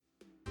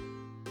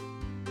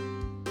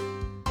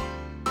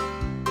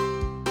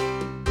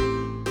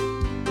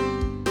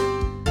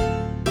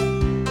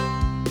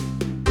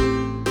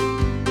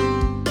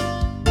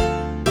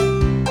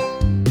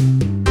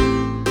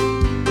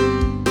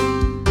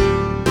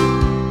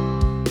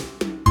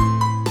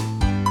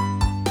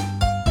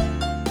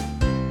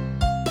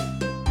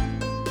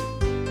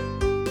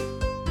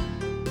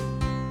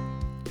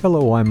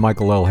Hello, I'm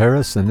Michael L.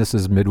 Harris, and this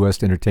is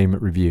Midwest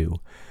Entertainment Review,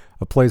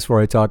 a place where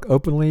I talk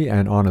openly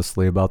and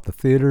honestly about the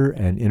theater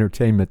and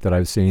entertainment that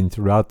I've seen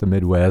throughout the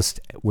Midwest,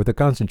 with a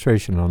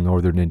concentration on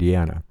northern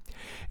Indiana.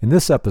 In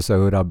this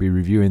episode, I'll be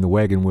reviewing the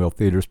Wagon Wheel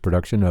Theater's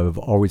production of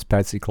Always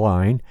Patsy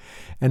Cline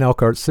and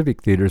Elkhart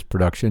Civic Theater's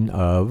production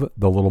of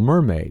The Little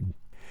Mermaid.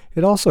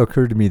 It also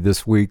occurred to me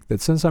this week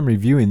that since I'm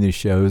reviewing these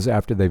shows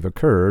after they've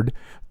occurred,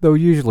 though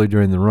usually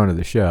during the run of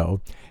the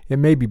show, it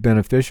may be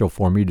beneficial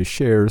for me to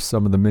share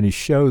some of the many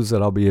shows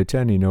that I'll be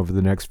attending over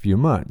the next few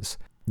months.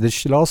 This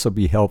should also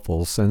be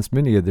helpful since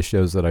many of the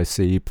shows that I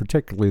see,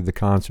 particularly the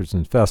concerts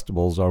and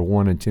festivals, are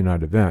 1- and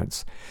 2-night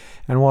events.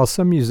 And while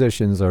some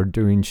musicians are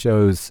doing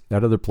shows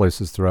at other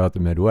places throughout the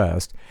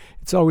Midwest,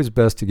 it's always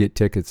best to get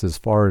tickets as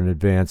far in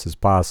advance as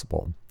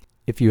possible.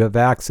 If you have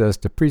access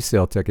to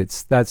pre-sale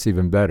tickets, that's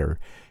even better.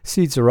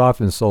 Seats are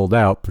often sold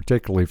out,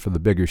 particularly for the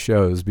bigger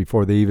shows,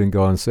 before they even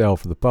go on sale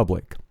for the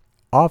public.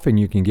 Often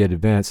you can get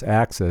advance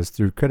access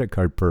through credit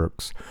card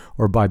perks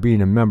or by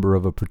being a member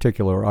of a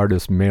particular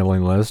artist's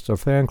mailing list or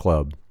fan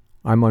club.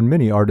 I'm on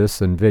many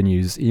artists' and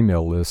venues'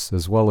 email lists,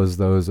 as well as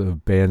those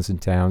of Bands in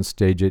Town,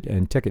 StageIt,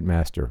 and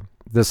Ticketmaster.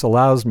 This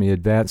allows me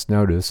advance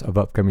notice of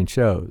upcoming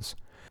shows.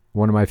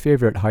 One of my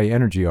favorite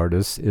high-energy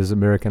artists is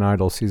American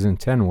Idol Season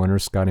 10 winner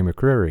Scotty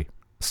McCreery.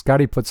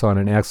 Scotty puts on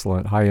an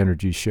excellent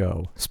high-energy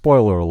show.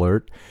 Spoiler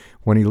alert,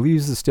 when he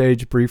leaves the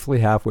stage briefly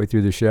halfway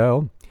through the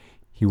show,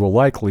 he will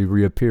likely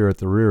reappear at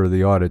the rear of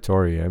the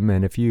auditorium,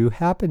 and if you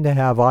happen to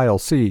have aisle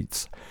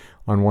seats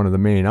on one of the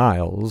main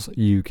aisles,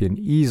 you can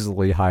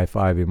easily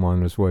high-five him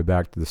on his way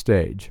back to the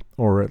stage.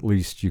 Or at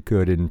least you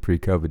could in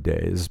pre-COVID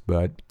days,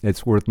 but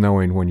it's worth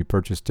knowing when you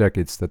purchase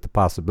tickets that the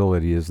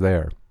possibility is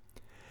there.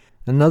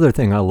 Another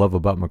thing I love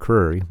about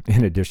McCreery,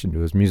 in addition to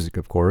his music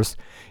of course,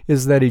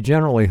 is that he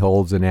generally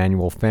holds an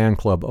annual fan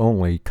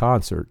club-only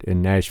concert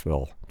in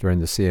Nashville during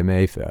the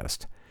CMA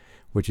Fest,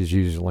 which is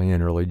usually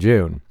in early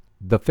June.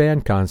 The fan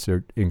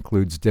concert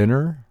includes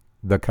dinner,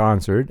 the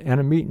concert,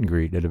 and a meet and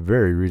greet at a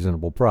very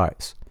reasonable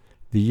price.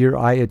 The year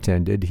I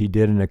attended, he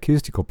did an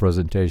acoustical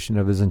presentation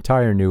of his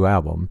entire new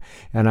album,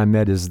 and I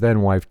met his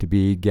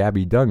then-wife-to-be,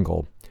 Gabby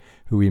Dungle,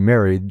 who he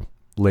married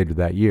later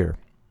that year.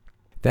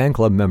 Fan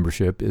club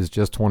membership is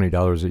just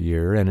 $20 a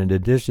year, and in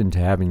addition to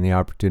having the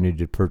opportunity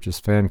to purchase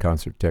fan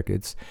concert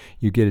tickets,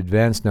 you get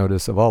advance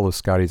notice of all of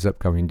Scotty's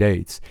upcoming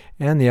dates,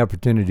 and the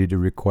opportunity to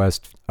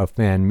request a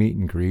fan meet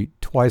and greet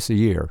twice a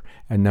year,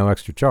 and no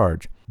extra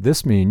charge.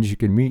 This means you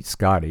can meet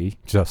Scotty,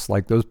 just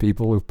like those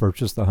people who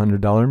purchased the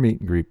 $100 meet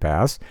and greet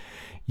pass.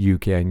 You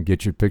can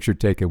get your picture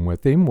taken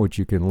with him, which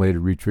you can later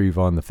retrieve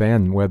on the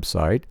fan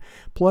website,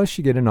 plus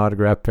you get an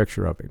autographed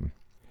picture of him.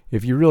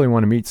 If you really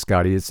want to meet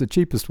Scotty, it's the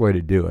cheapest way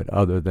to do it,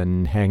 other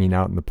than hanging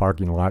out in the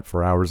parking lot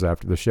for hours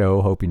after the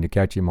show, hoping to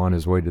catch him on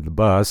his way to the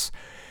bus,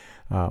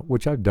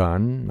 which I've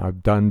done.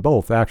 I've done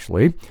both,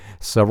 actually,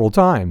 several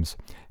times.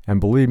 And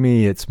believe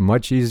me, it's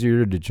much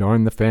easier to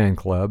join the fan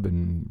club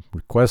and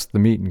request the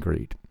meet and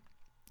greet.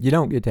 You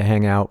don't get to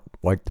hang out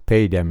like the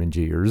paid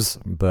MNGers,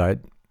 but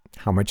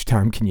how much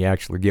time can you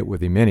actually get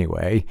with him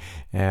anyway?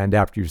 And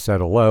after you've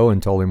said hello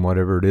and told him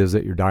whatever it is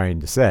that you're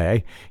dying to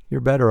say, you're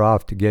better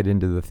off to get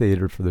into the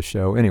theater for the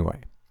show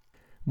anyway.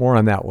 More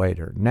on that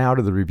later. Now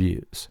to the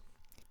reviews.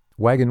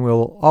 Wagon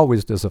Wheel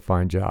always does a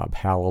fine job.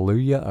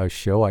 Hallelujah, a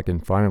show I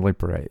can finally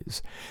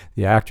praise.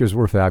 The actors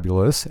were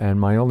fabulous, and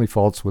my only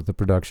faults with the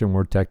production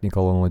were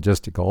technical and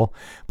logistical,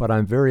 but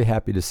I'm very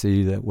happy to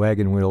see that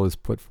Wagon Wheel has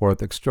put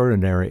forth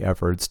extraordinary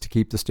efforts to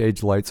keep the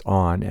stage lights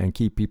on and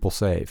keep people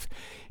safe,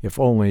 if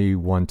only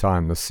one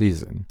time this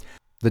season.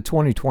 The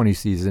 2020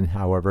 season,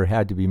 however,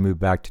 had to be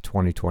moved back to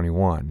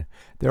 2021.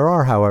 There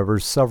are, however,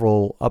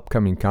 several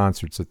upcoming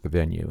concerts at the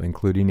venue,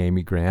 including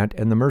Amy Grant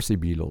and the Mercy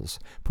Beatles,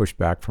 pushed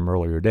back from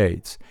earlier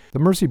dates. The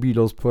Mercy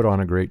Beatles put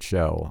on a great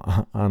show,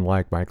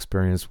 unlike my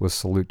experience with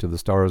Salute to the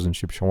Stars and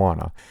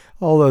Shipshawana,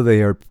 although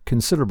they are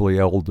considerably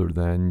older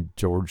than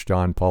George,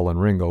 John, Paul,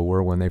 and Ringo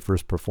were when they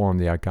first performed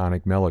the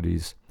iconic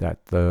melodies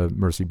that the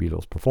Mercy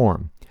Beatles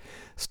perform.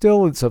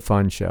 Still, it's a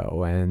fun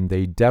show, and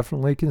they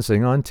definitely can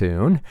sing on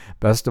tune.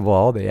 Best of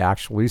all, they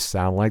actually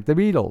sound like the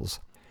Beatles.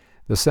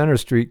 The Center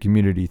Street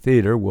Community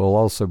Theater will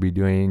also be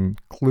doing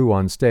Clue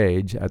on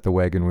stage at the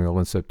Wagon Wheel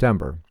in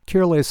September.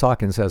 Kira Lace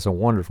Hawkins has a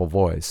wonderful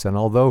voice, and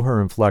although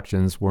her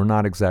inflections were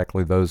not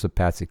exactly those of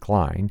Patsy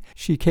Cline,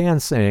 she can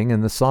sing,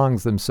 and the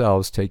songs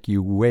themselves take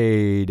you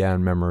way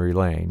down memory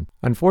lane.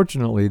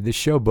 Unfortunately, the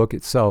show book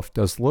itself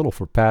does little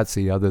for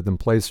Patsy other than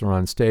place her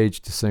on stage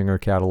to sing her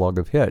catalog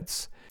of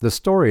hits. The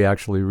story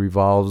actually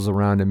revolves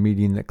around a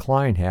meeting that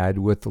Cline had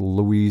with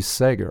Louise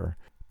Sager,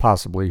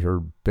 possibly her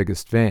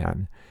biggest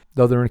fan.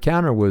 Though their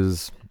encounter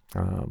was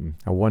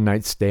a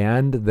one-night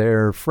stand,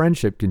 their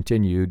friendship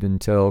continued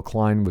until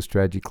Cline was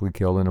tragically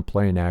killed in a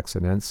plane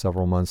accident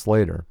several months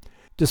later.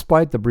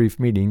 Despite the brief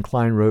meeting,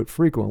 Cline wrote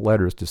frequent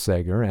letters to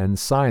Sager and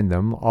signed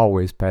them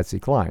Always Patsy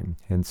Cline,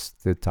 hence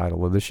the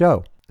title of the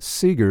show.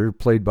 Seeger,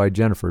 played by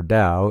Jennifer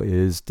Dow,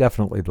 is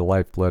definitely the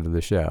lifeblood of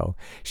the show.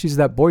 She's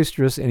that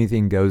boisterous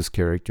anything-goes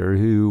character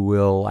who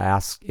will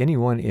ask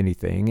anyone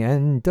anything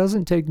and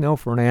doesn't take no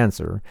for an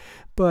answer,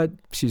 but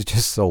she's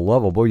just so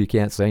lovable you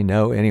can't say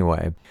no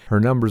anyway. Her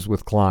numbers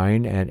with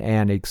Klein and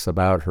antics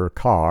about her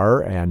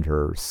car and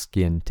her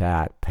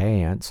skin-tight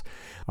pants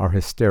are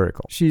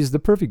hysterical. She's the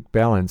perfect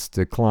balance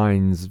to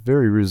Klein's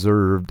very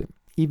reserved,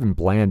 even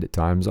bland at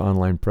times,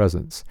 online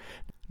presence.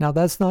 Now,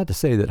 that's not to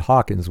say that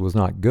Hawkins was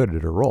not good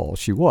at her role.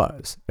 She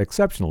was,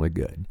 exceptionally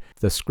good.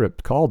 The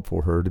script called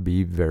for her to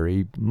be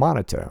very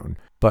monotone,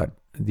 but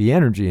the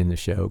energy in the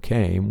show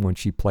came when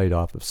she played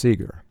off of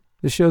Seeger.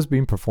 The show's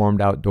being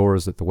performed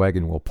outdoors at the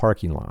Wagon Wheel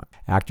parking lot.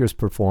 Actors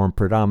perform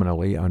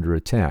predominantly under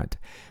a tent,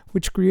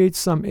 which creates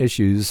some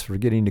issues for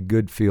getting a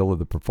good feel of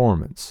the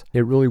performance.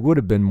 It really would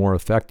have been more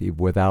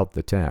effective without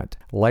the tent.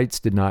 Lights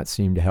did not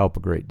seem to help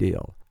a great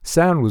deal.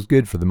 Sound was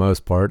good for the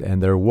most part,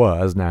 and there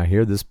was, now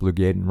hear this Blue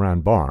Gate and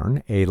Round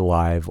Barn, a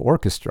live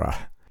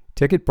orchestra.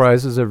 Ticket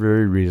prices are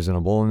very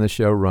reasonable, and the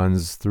show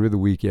runs through the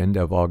weekend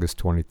of August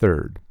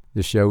 23rd.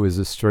 The show is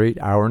a straight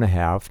hour and a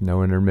half,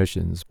 no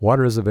intermissions.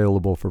 Water is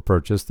available for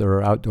purchase, there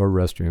are outdoor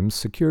restrooms,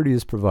 security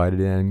is provided,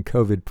 and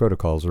COVID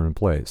protocols are in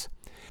place.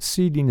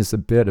 Seating is a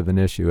bit of an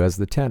issue as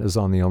the tent is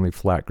on the only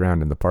flat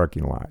ground in the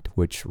parking lot,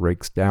 which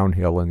rakes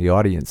downhill in the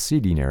audience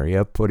seating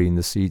area, putting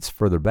the seats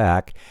further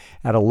back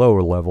at a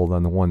lower level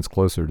than the ones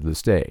closer to the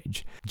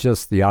stage.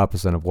 Just the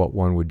opposite of what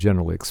one would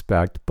generally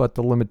expect, but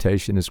the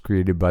limitation is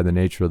created by the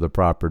nature of the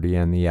property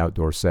and the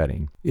outdoor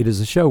setting. It is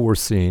a show worth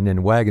seeing,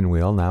 and Wagon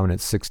Wheel, now in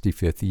its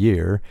 65th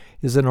year,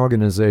 is an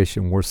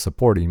organization worth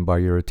supporting by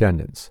your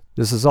attendance.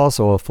 This is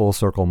also a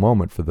full-circle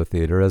moment for the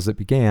theater as it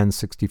began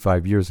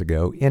 65 years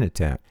ago in a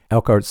tent.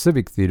 Elkhart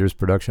Civic Theater's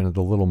production of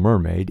The Little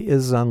Mermaid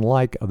is,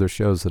 unlike other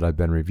shows that I've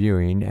been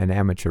reviewing, an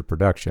amateur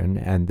production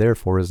and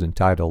therefore is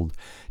entitled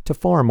to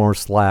far more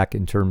slack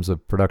in terms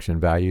of production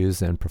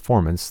values and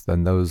performance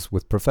than those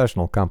with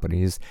professional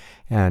companies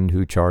and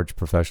who charge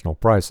professional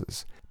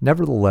prices.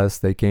 Nevertheless,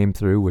 they came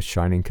through with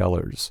shining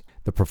colors.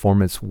 The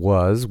performance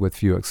was, with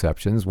few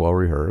exceptions, well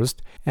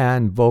rehearsed,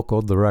 and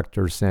vocal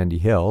director Sandy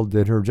Hill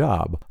did her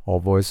job. All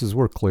voices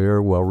were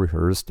clear, well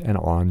rehearsed, and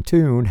on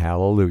tune,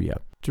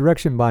 hallelujah.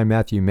 Direction by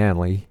Matthew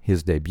Manley,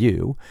 his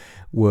debut,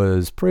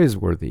 was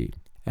praiseworthy,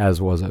 as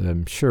was,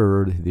 I'm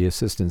sure, the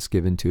assistance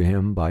given to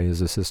him by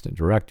his assistant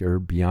director,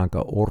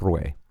 Bianca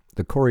Orwe.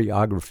 The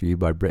choreography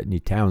by Brittany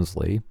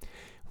Townsley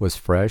was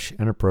fresh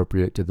and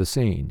appropriate to the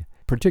scene.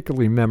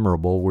 Particularly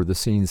memorable were the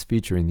scenes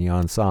featuring the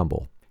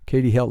ensemble.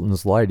 Katie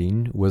Hilton's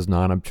lighting was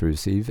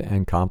non-obtrusive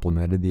and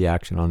complemented the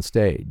action on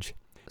stage.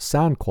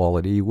 Sound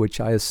quality, which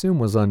I assume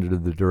was under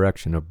the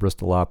direction of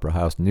Bristol Opera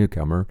House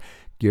newcomer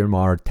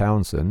Guillermo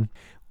Townsend,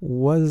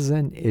 was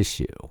an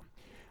issue,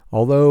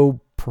 although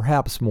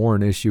perhaps more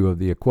an issue of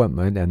the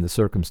equipment and the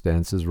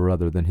circumstances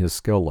rather than his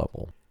skill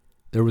level.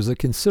 There was a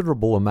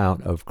considerable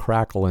amount of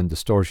crackle and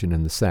distortion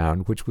in the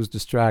sound, which was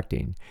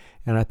distracting,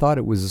 and I thought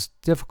it was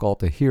difficult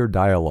to hear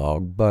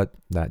dialogue, but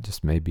that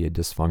just may be a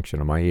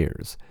dysfunction of my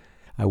ears.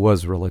 I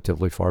was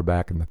relatively far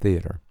back in the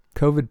theater.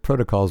 COVID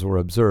protocols were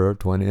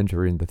observed when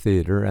entering the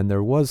theater, and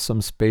there was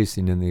some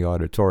spacing in the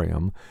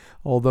auditorium,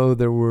 although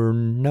there were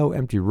no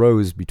empty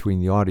rows between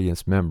the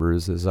audience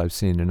members as I've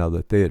seen in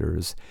other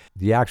theaters.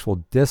 The actual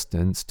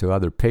distance to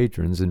other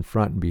patrons in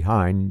front and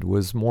behind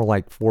was more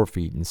like 4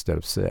 feet instead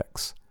of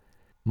 6.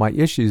 My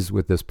issues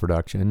with this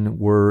production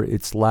were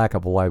its lack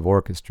of a live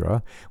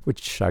orchestra,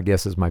 which I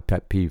guess is my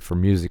pet peeve for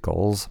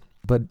musicals,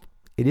 but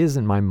it is,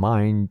 in my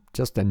mind,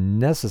 just a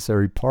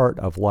necessary part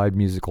of live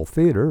musical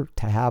theater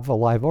to have a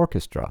live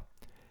orchestra.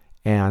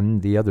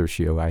 And the other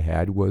issue I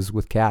had was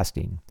with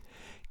casting.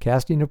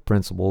 Casting of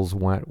principals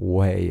went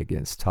way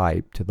against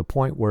type to the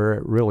point where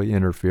it really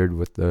interfered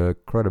with the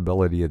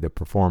credibility of the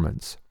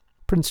performance.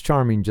 Prince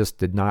Charming just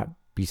did not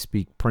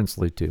bespeak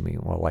princely to me.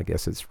 Well, I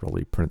guess it's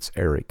really Prince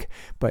Eric,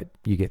 but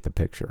you get the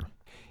picture.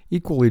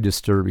 Equally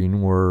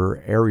disturbing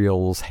were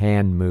Ariel's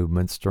hand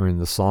movements during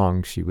the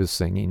song she was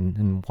singing,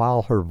 and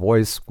while her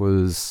voice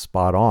was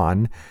spot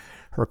on,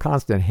 her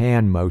constant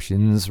hand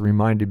motions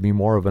reminded me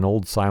more of an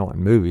old silent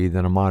movie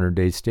than a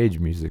modern-day stage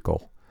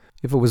musical.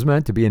 If it was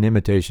meant to be an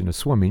imitation of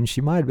swimming, she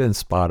might have been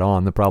spot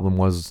on. The problem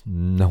was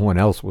no one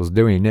else was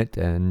doing it,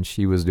 and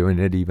she was doing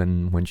it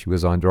even when she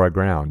was on dry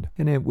ground,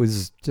 and it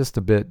was just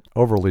a bit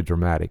overly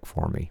dramatic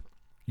for me.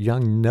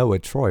 Young Noah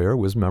Troyer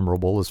was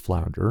memorable as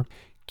Flounder.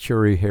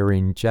 Curie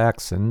Herring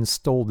Jackson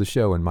stole the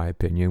show, in my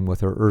opinion,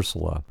 with her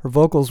Ursula. Her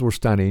vocals were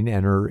stunning,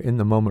 and her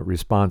in-the-moment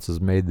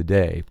responses made the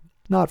day.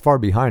 Not far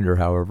behind her,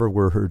 however,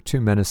 were her two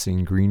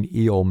menacing green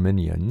eel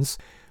minions,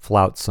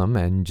 Floutsome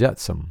and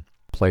Jetsome,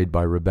 played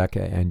by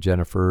Rebecca and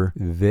Jennifer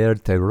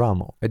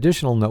Verteramo.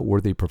 Additional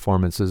noteworthy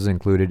performances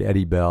included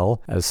Eddie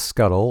Bell as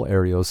Scuttle,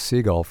 Ariel's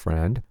seagull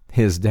friend.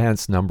 His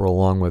dance number,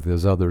 along with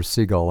his other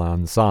seagull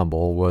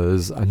ensemble,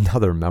 was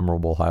another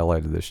memorable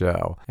highlight of the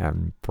show,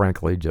 and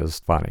frankly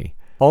just funny.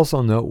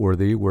 Also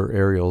noteworthy were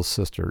Ariel's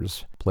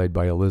sisters, played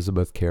by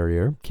Elizabeth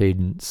Carrier,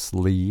 Cadence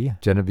Lee,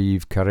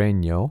 Genevieve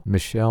Carreño,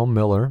 Michelle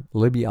Miller,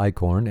 Libby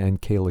Eichhorn,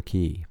 and Kayla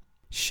Key.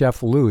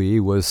 Chef Louis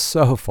was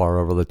so far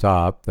over the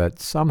top that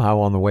somehow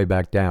on the way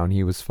back down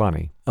he was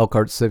funny.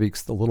 Elkhart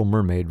Civic's The Little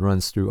Mermaid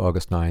runs through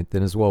August 9th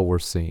and is well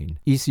worth seeing.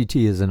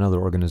 ECT is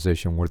another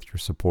organization worth your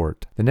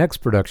support. The next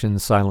production,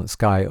 Silent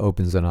Sky,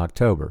 opens in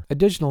October.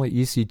 Additionally,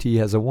 ECT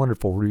has a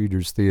wonderful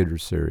Readers Theater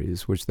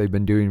series, which they've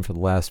been doing for the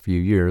last few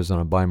years on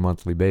a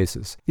bi-monthly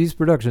basis. These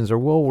productions are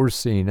well worth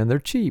seeing and they're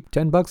cheap,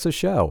 $10 a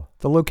show.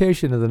 The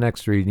location of the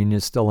next reading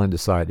is still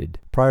undecided.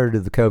 Prior to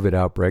the COVID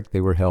outbreak,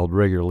 they were held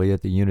regularly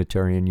at the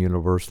Unitarian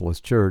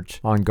Universalist Church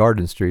on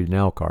Garden Street in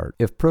Elkhart.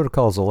 If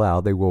protocols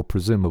allow, they will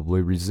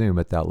presumably resume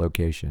at that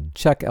location.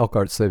 Check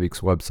Elkhart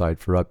Civic's website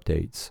for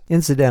updates.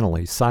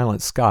 Incidentally,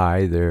 Silent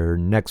Sky, their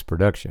next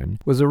production,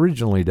 was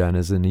originally done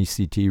as an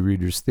ECT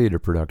Readers Theater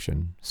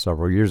production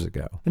several years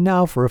ago. And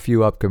now for a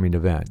few upcoming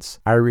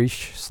events.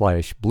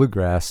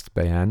 Irish/bluegrass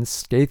band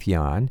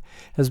Scatheon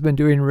has been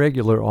doing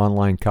regular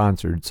online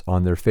concerts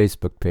on their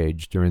Facebook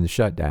page during the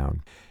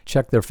shutdown.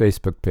 Check their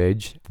Facebook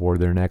page for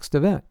their next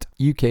event.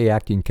 UK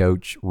acting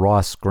coach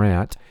Ross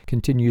Grant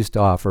continues to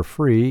offer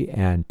free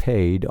and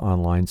paid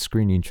online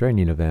screening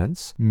training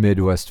events.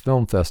 Midwest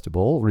Film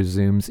Festival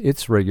resumes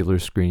its regular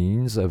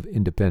screenings of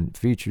independent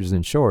features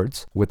and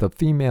shorts with a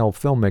female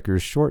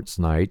filmmakers shorts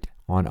night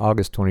on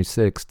August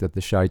 26th at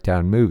the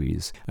Chi-Town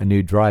Movies, a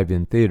new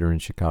drive-in theater in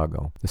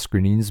Chicago. The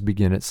screenings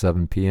begin at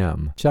 7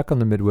 p.m. Check on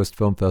the Midwest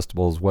Film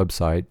Festival's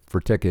website for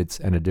tickets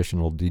and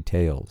additional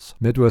details.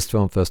 Midwest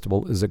Film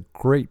Festival is a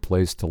great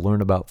place to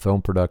learn about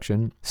film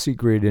production, see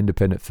great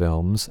independent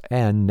films,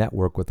 and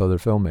network with other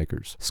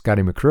filmmakers.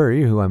 Scotty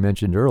McCreery, who I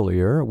mentioned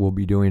earlier, will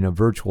be doing a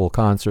virtual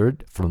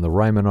concert from the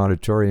Ryman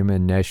Auditorium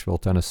in Nashville,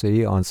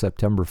 Tennessee on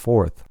September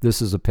 4th.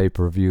 This is a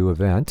pay-per-view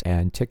event,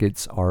 and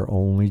tickets are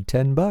only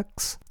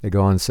 $10. They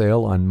go on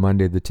sale on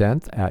Monday the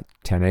 10th at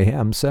 10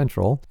 a.m.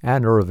 Central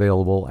and are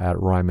available at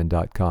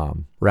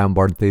Ryman.com. Round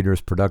Barn Theater's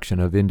production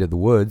of Into the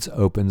Woods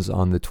opens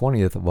on the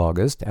 20th of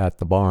August at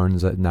the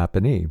Barns at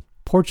Napanee.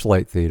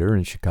 Porchlight Theater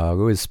in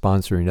Chicago is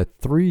sponsoring a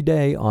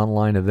 3-day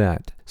online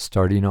event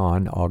starting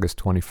on August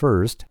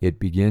 21st. It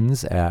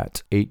begins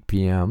at 8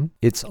 p.m.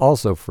 It's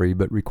also free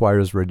but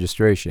requires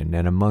registration,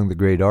 and among the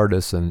great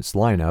artists in its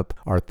lineup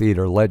are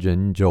theater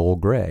legend Joel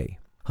Grey.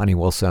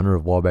 Honeywell Center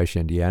of Wabash,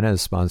 Indiana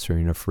is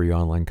sponsoring a free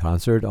online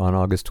concert on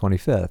August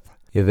 25th.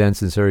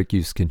 Events in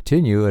Syracuse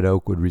continue at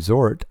Oakwood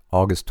Resort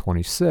August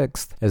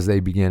 26th as they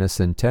begin a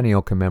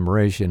centennial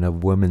commemoration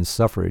of women's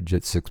suffrage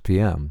at 6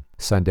 p.m.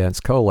 Sundance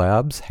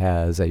Collabs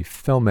has a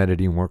film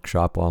editing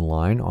workshop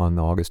online on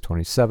August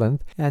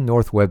 27th, and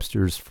North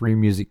Webster's Free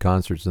Music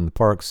Concerts in the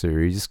Park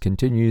series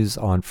continues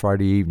on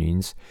Friday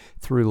evenings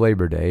through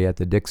Labor Day at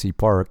the Dixie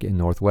Park in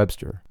North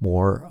Webster.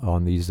 More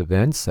on these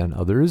events and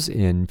others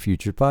in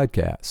future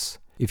podcasts.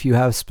 If you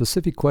have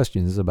specific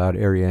questions about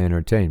area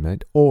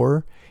entertainment,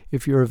 or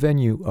if you're a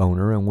venue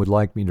owner and would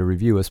like me to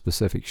review a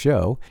specific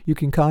show, you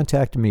can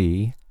contact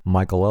me,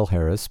 Michael L.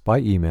 Harris, by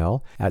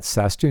email at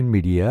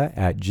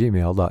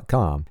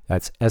sastunmedia@gmail.com.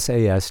 That's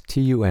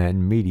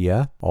SASTUN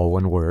media, all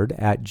one word,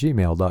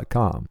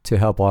 @gmail.com. To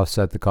help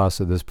offset the cost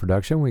of this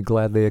production, we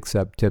gladly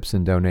accept tips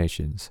and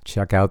donations.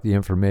 Check out the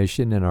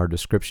information in our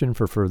description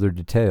for further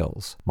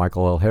details.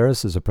 Michael L.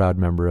 Harris is a proud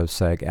member of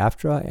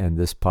SAG-AFTRA, and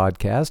this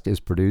podcast is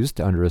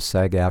produced under a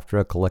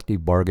SAG-AFTRA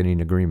collective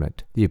bargaining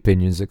agreement. The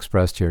opinions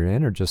expressed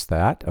herein are just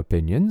that,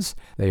 opinions.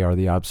 They are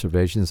the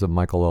observations of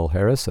Michael L.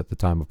 Harris at the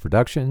time of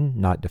production,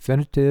 not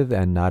definitive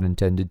and not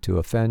intended to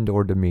offend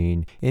or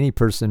demean any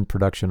person,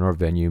 production, or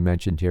venue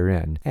mentioned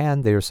herein,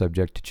 and they are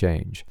subject to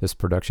change. This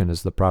production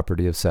is the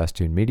property of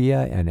Sassoon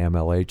Media and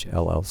MLH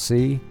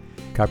LLC.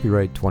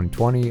 Copyright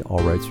 2020, all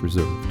rights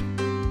reserved.